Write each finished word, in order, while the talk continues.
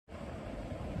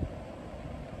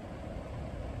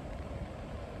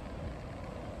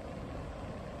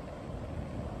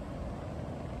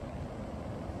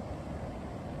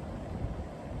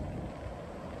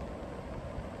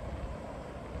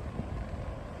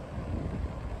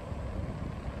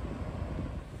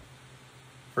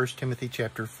1 Timothy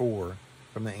chapter 4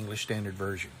 from the English Standard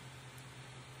Version.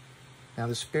 Now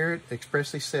the Spirit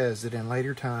expressly says that in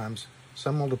later times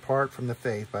some will depart from the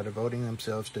faith by devoting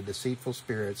themselves to deceitful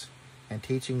spirits and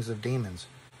teachings of demons,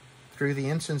 through the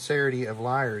insincerity of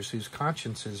liars whose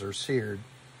consciences are seared,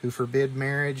 who forbid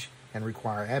marriage and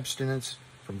require abstinence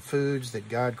from foods that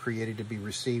God created to be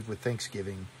received with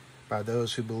thanksgiving by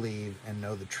those who believe and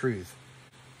know the truth.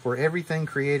 For everything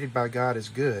created by God is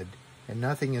good, and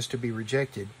nothing is to be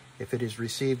rejected if it is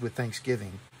received with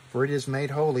thanksgiving, for it is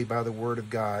made holy by the word of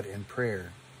God and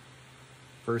prayer.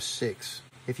 Verse 6.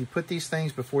 If you put these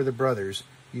things before the brothers,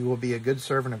 you will be a good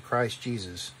servant of Christ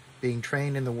Jesus, being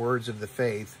trained in the words of the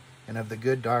faith and of the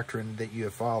good doctrine that you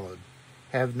have followed.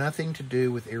 Have nothing to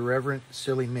do with irreverent,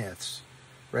 silly myths.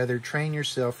 Rather, train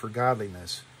yourself for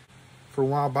godliness. For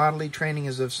while bodily training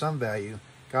is of some value,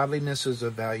 godliness is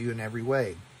of value in every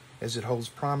way, as it holds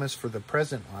promise for the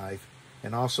present life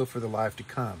and also for the life to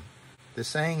come. The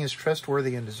saying is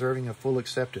trustworthy and deserving of full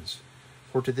acceptance.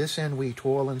 For to this end we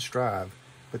toil and strive,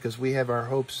 because we have our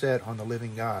hope set on the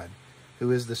living God,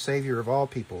 who is the Savior of all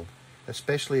people,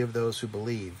 especially of those who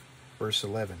believe. Verse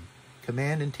 11.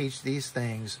 Command and teach these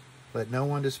things. Let no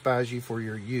one despise you for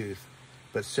your youth,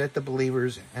 but set the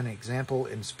believers an example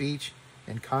in speech,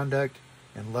 in conduct,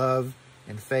 in love,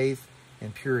 in faith,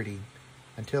 in purity.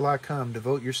 Until I come,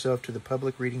 devote yourself to the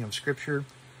public reading of Scripture,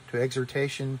 to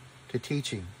exhortation, to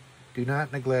teaching. Do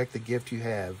not neglect the gift you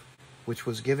have, which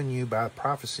was given you by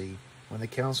prophecy when the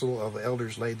council of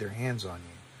elders laid their hands on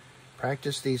you.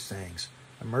 Practice these things,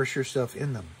 immerse yourself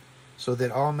in them, so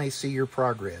that all may see your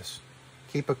progress.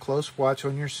 Keep a close watch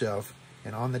on yourself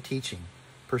and on the teaching.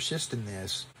 Persist in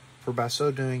this, for by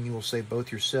so doing you will save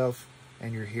both yourself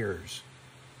and your hearers.